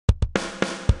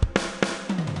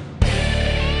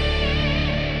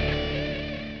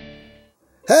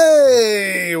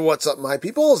What's up, my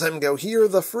peoples? Go here,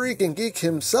 the freaking geek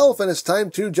himself, and it's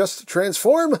time to just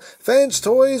transform Fans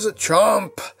Toys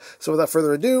Chomp. So without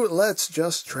further ado, let's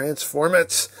just transform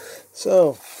it.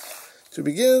 So, to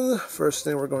begin, first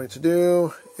thing we're going to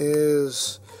do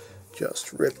is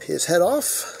just rip his head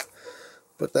off.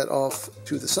 Put that off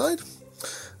to the side.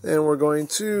 And we're going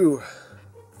to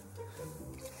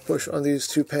push on these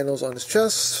two panels on his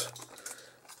chest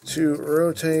to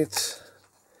rotate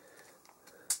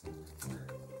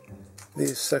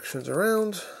these sections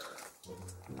around,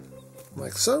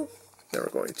 like so. Then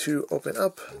we're going to open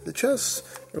up the chest.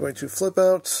 We're going to flip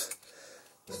out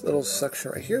this little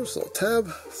section right here, this little tab,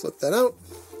 flip that out,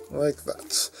 like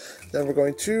that. Then we're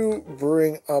going to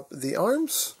bring up the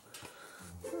arms.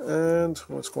 And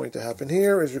what's going to happen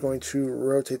here is you're going to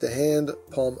rotate the hand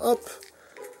palm up,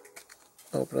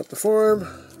 open up the forearm,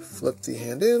 flip the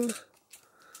hand in,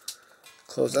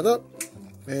 close that up,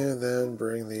 and then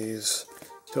bring these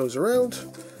toes around,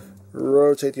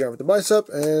 rotate the arm with the bicep,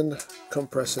 and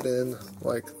compress it in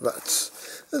like that.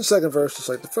 And second verse, just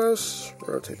like the first,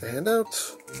 rotate the hand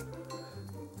out,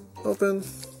 open,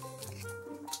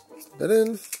 that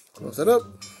in, close that up,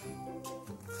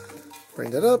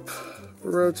 bring that up,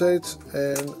 rotate,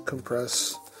 and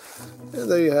compress. And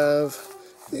there you have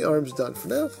the arms done for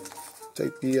now.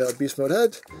 Take the beast mode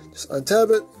head, just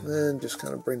untab it, and just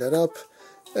kind of bring that up,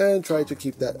 and try to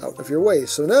keep that out of your way.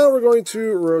 So now we're going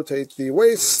to rotate the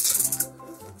waist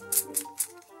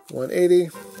 180,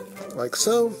 like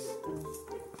so.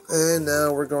 And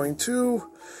now we're going to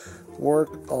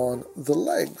work on the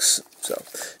legs. So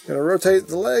you're going to rotate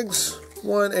the legs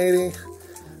 180,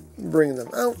 bring them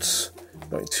out.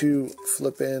 Going to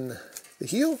flip in the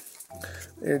heel.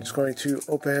 You're just going to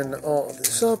open all of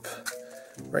this up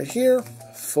right here.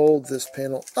 Fold this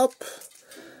panel up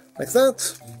like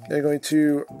that. You're going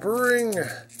to bring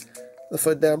the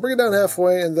foot down, bring it down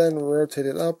halfway, and then rotate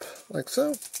it up like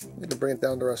so. You can bring it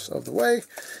down the rest of the way.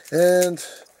 And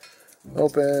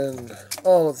open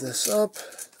all of this up.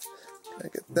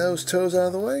 Get those toes out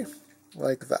of the way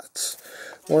like that.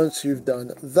 Once you've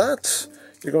done that,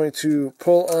 you're going to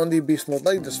pull on the beast mode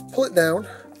leg, just pull it down,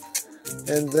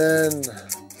 and then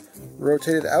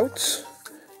rotate it out,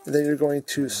 and then you're going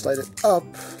to slide it up,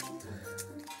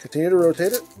 continue to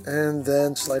rotate it, and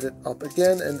then slide it up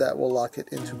again, and that will lock it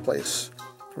into place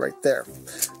right there.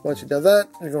 Once you've done that,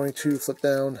 you're going to flip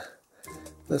down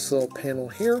this little panel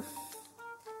here,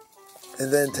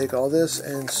 and then take all this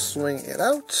and swing it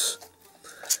out.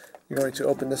 You're going to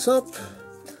open this up.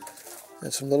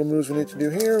 And some little moves we need to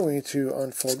do here. We need to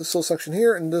unfold this little section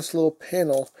here, and this little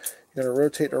panel, you're going to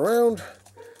rotate around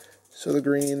so the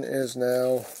green is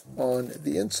now on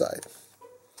the inside.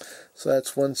 So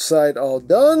that's one side all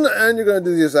done, and you're going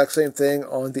to do the exact same thing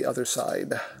on the other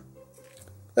side.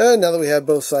 And now that we have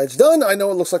both sides done, I know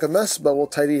it looks like a mess, but we'll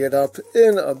tidy it up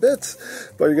in a bit.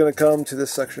 But you're going to come to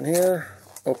this section here,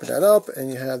 open that up, and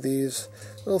you have these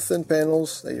little thin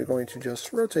panels that you're going to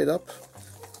just rotate up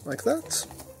like that.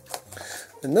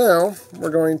 And now we're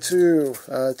going to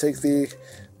take the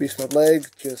beast mode leg,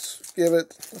 just give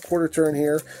it a quarter turn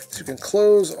here so you can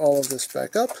close all of this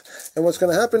back up. And what's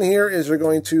going to happen here is you're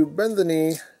going to bend the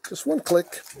knee just one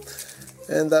click,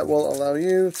 and that will allow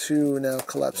you to now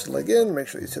collapse the leg in. Make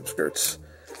sure these hip skirts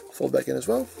fold back in as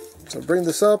well. So bring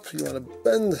this up. You want to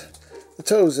bend the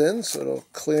toes in so it'll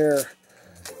clear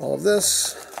all of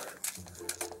this.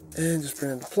 And just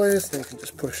bring it into place. Then you can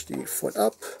just push the foot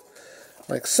up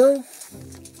like so.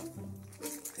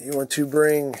 You want to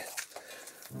bring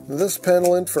this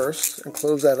panel in first and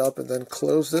close that up, and then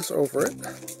close this over it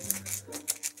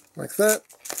like that.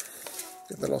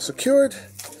 Get that all secured.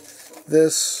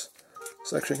 This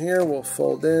section here will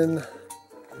fold in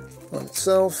on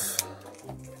itself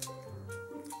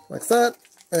like that,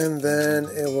 and then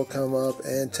it will come up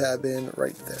and tab in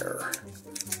right there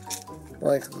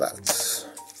like that.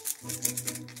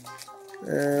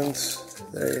 And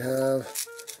there you have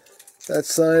that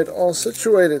side all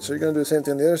situated. So you're going to do the same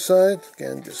thing on the other side.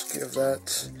 Again, just give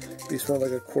that beast mode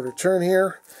like a quarter turn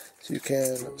here so you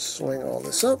can swing all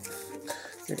this up.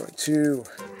 You're going to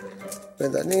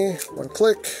bend that knee, one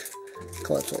click,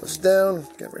 collapse all this down.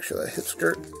 Again, make sure that hip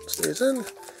skirt stays in.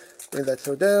 Bring that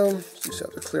toe down so you still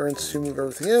have the clearance to move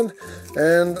everything in.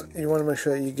 And you want to make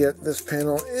sure that you get this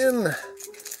panel in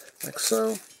like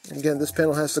so. And again, this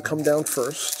panel has to come down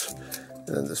first,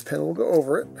 and then this panel will go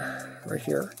over it right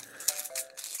here.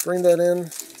 Bring that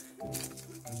in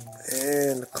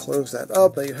and close that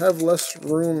up. Now you have less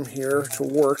room here to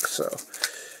work, so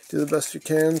do the best you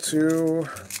can to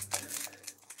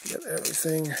get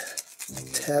everything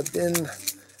tabbed in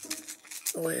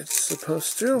the way it's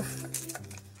supposed to.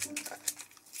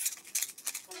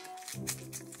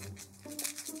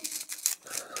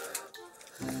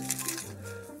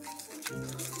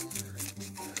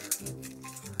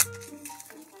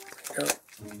 Go.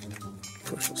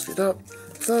 Push those feet up,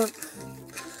 like that.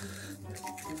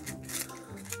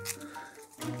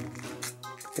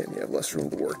 And you have less room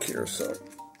to work here, so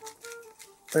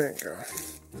there you go.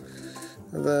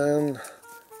 And then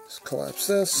just collapse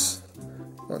this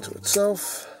onto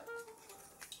itself,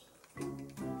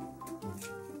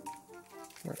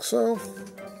 like so.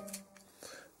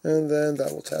 And then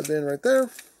that will tab in right there.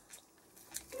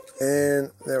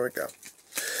 And there we go.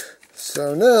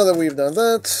 So now that we've done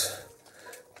that,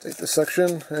 take this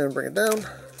section and bring it down.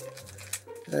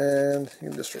 And you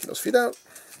can just straighten those feet out.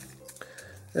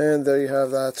 And there you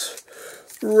have that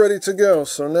ready to go.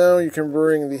 So now you can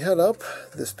bring the head up.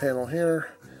 This panel here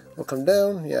will come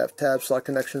down. You have tab slot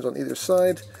connections on either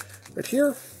side right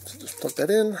here. So just plug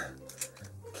that in.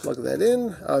 Plug that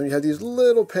in. You have these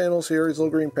little panels here, these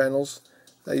little green panels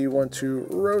that you want to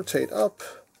rotate up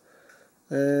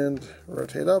and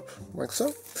rotate up like so.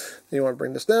 Then you want to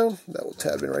bring this down. That will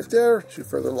tab in right there to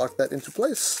further lock that into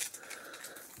place.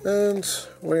 And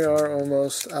we are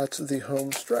almost at the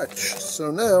home stretch.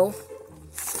 So now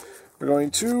we're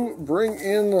going to bring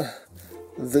in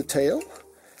the tail.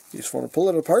 You just want to pull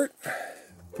it apart.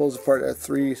 Pulls apart at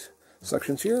 3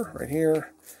 sections here,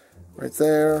 right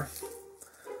there,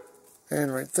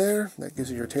 and right there. That gives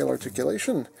you your tail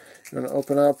articulation. You're going to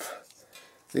open up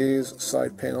these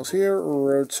side panels here,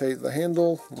 rotate the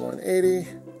handle 180,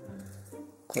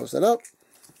 close that up,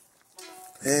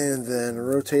 and then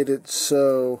rotate it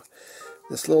so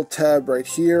this little tab right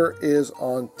here is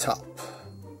on top.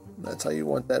 That's how you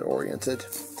want that oriented.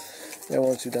 And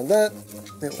once you've done that,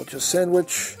 it will just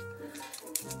sandwich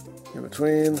in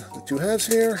between the 2 heads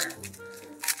here,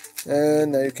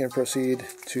 and now you can proceed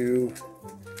to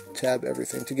tab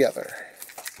everything together.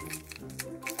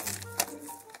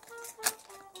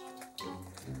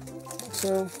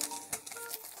 So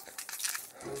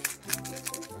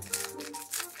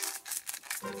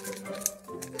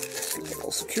get that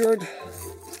all secured.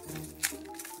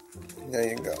 There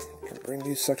you go. You can bring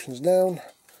these sections down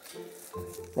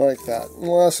like that. And the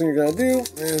last thing you're going to do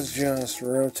is just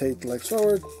rotate the legs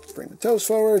forward, bring the toes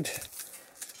forward,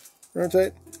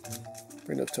 rotate,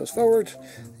 bring those toes forward.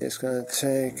 It's going to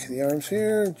take the arms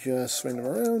here, just swing them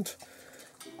around,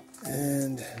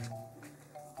 and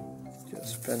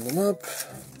just bend them up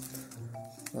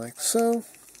like so.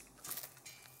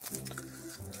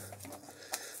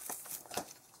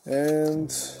 And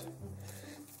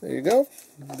there you go.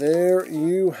 There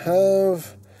you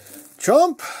have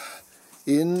Chomp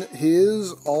in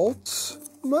his alt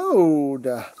mode.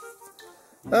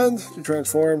 And to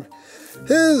transform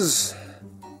his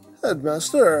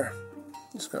headmaster,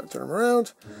 just going to turn him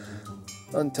around,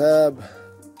 untab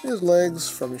his legs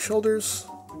from his shoulders,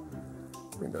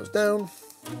 bring those down,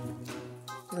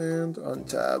 and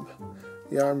untab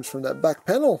the arms from that back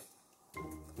panel.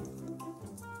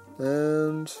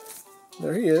 And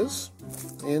there he is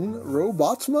in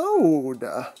robot mode.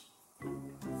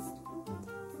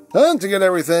 And to get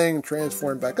everything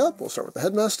transformed back up, we'll start with the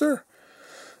headmaster.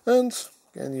 And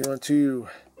again, you want to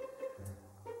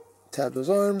tab those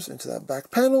arms into that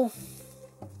back panel,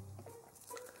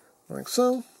 like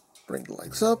so. Bring the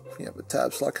legs up. You have a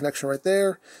tab slot connection right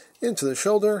there into the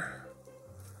shoulder.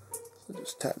 So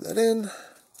just tab that in,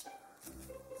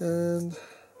 and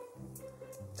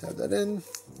tab that in,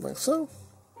 like so.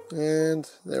 And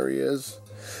there he is,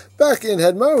 back in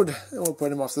head mode. And we'll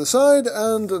put him off to the side,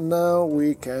 and now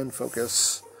we can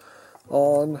focus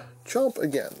on Chomp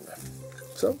again.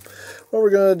 So what we're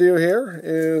going to do here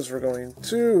is we're going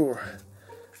to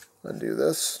undo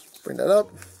this, bring that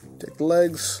up, take the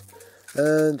legs,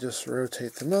 and just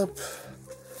rotate them up,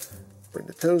 bring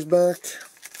the toes back,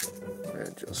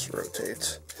 and just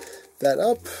rotate that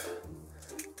up,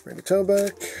 bring the toe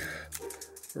back,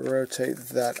 rotate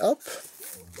that up.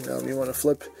 Now you want to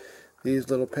flip these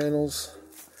little panels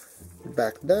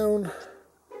back down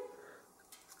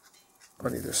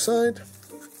on either side,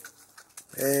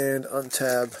 and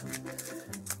untab.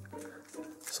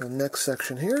 So next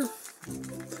section here,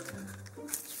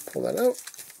 pull that out,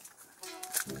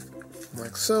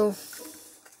 like so,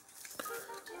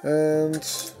 and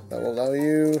that will allow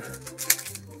you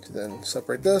to then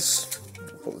separate this,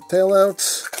 pull the tail out,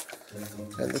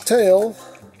 and the tail,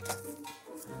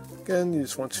 again, you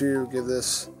just want to give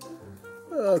this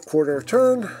a quarter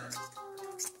turn,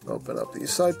 open up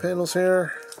these side panels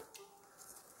here,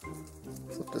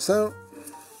 flip this out,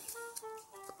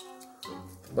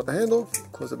 flip out the handle,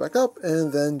 close it back up,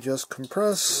 and then just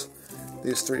compress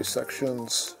these 3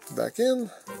 sections back in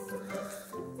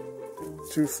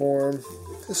to form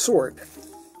his sword.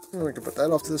 And we can put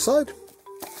that off to the side.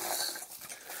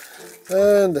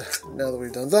 And now that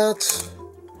we've done that,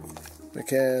 we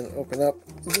can open up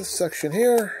this section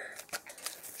here,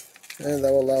 and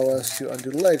that will allow us to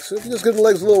undo the legs. So if you just give the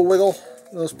legs a little wiggle,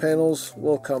 those panels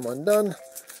will come undone.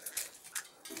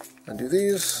 Undo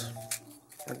these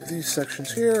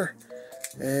sections here,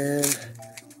 and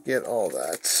get all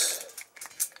that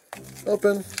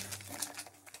open.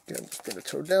 Again, just bring the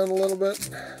toe down a little bit,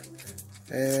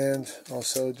 and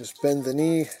also just bend the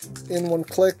knee in one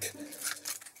click,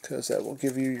 because that will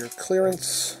give you your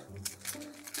clearance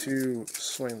to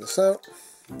swing this out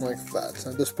like that.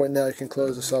 So at this point now you can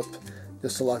close this up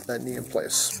just to lock that knee in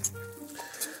place.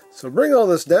 So bring all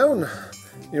this down.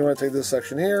 You want to take this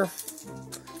section here,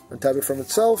 untap it from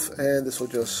itself, and this will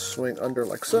just swing under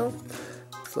like so.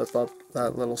 Flip up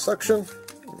that little section,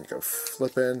 and you go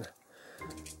flip in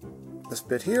this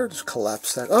bit here, just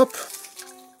collapse that up.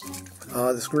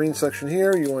 This green section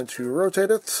here, you want to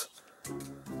rotate it.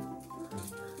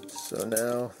 So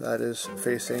now that is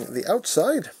facing the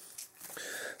outside.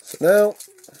 So now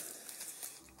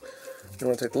you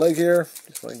want to take the leg here,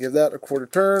 just want to give that a quarter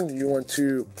turn. You want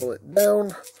to pull it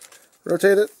down,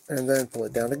 rotate it, and then pull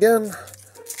it down again.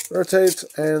 Rotate,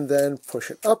 and then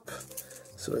push it up,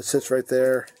 so it sits right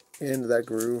there in that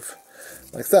groove,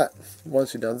 like that.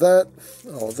 Once you've done that,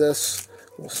 all this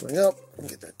will swing up, and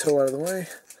get that toe out of the way.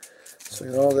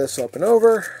 Swing all this up and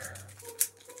over,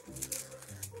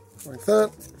 like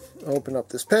that. Open up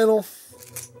this panel,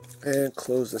 and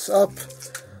close this up.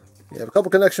 You have a couple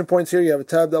connection points here. You have a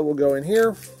tab that will go in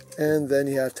here, and then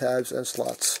you have tabs and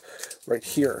slots right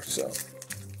here. So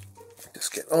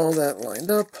just get all that lined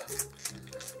up,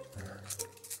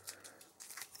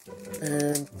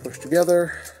 and push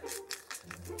together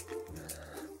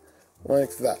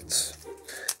like that.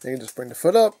 Then you can just bring the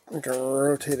foot up, you can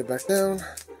rotate it back down,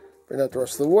 bring that the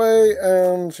rest of the way,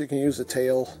 and you can use the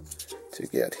tail to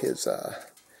get his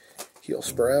heel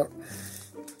spur out.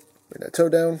 Bring that toe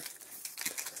down,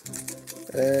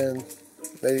 and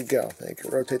there you go. Then you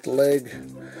can rotate the leg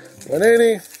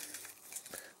 180,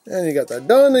 and you got that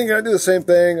done. And you gotta do the same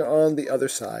thing on the other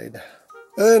side.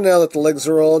 And now that the legs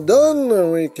are all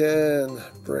done, we can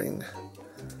bring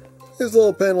these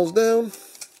little panels down,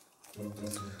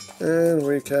 and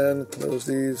we can close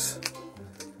these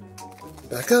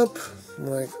back up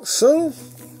like so.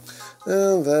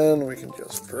 And then we can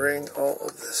just bring all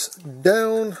of this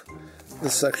down.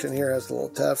 This section here has a little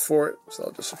tab for it, so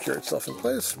it'll just secure itself in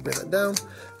place. Bring that down.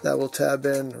 That will tab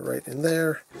in right in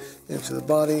there into the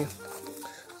body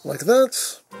like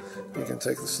that. You can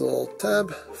take this little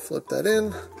tab, flip that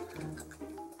in,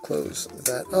 close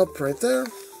that up right there.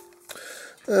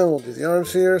 And we'll do the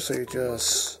arms here, so you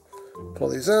just pull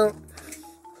these out,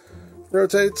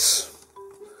 rotates,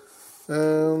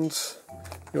 and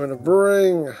you want to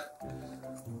bring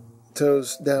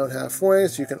toes down halfway,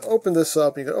 so you can open this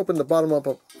up. You can open the bottom up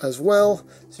as well,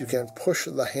 so you can push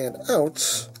the hand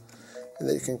out, and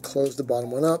then you can close the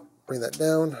bottom one up, bring that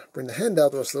down, bring the hand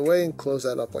out the rest of the way, and close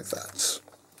that up like that.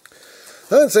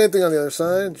 And same thing on the other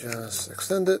side, just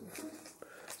extend it,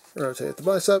 rotate the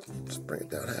bicep, just bring it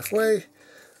down halfway,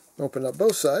 open up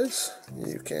both sides.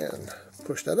 You can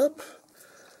push that up,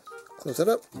 close that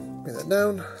up, bring that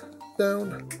down,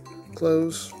 down,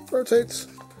 close, rotate,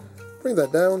 bring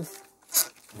that down,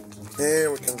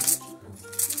 and we can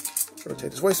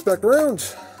rotate his waist back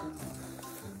around.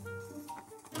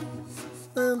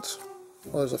 And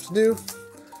all there's left to do,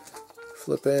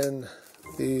 flip in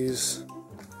these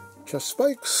chest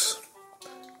spikes,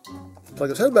 plug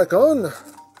his head back on,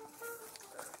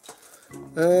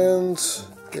 and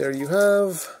there you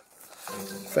have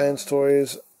Fans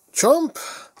Toys Chomp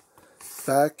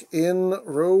back in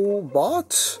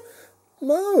robot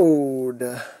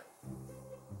mode.